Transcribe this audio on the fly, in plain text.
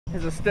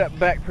Here's a step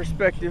back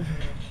perspective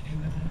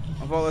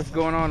of all that's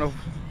going on, of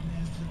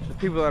the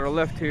people that are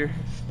left here.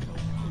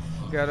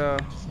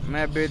 Got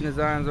Mad Bid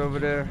Designs over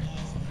there.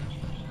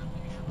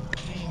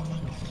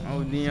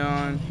 Old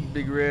Neon,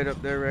 Big Red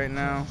up there right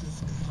now.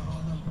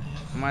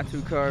 My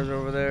two cars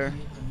over there.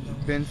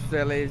 Ben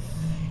Selles,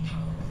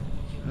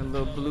 and a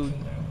little blue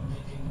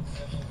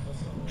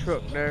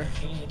truck there.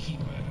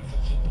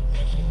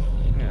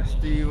 Got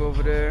Steve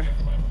over there.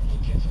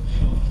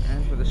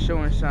 And for the show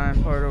and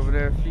shine part over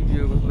there, a few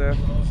vehicles left.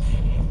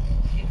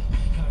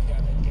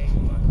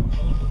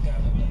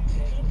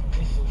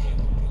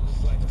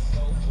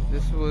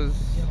 This was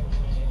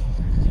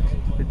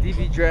the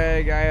DV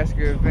Drag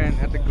Iaska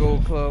event at the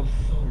Gold Club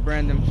in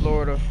Brandon,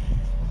 Florida,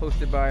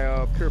 hosted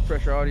by Pure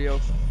Pressure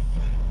Audio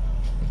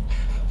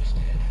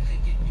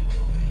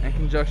in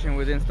conjunction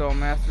with Install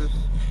Masters,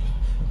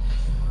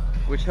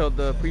 which held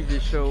the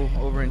previous show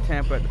over in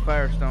Tampa at the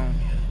Firestone.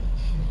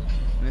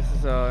 And this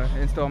is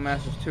Install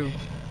Masters 2.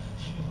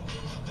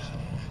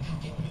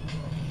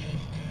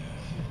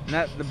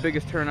 Not the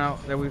biggest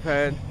turnout that we've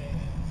had,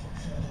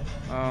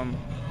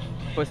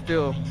 but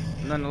still,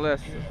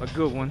 nonetheless, a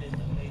good one.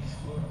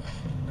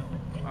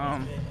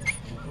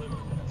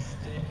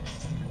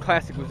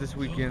 Classic was this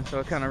weekend, so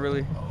it kind of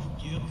really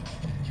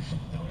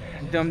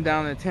dumbed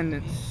down the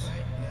attendance.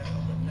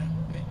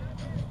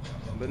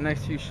 But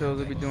next few shows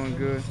will be doing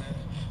good.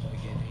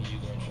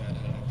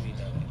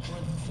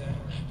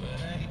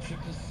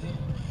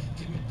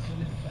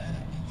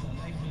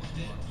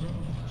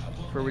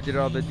 Where we did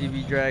all the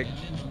DV Drag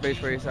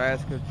Base Race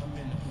Iaska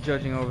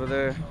judging over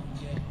there.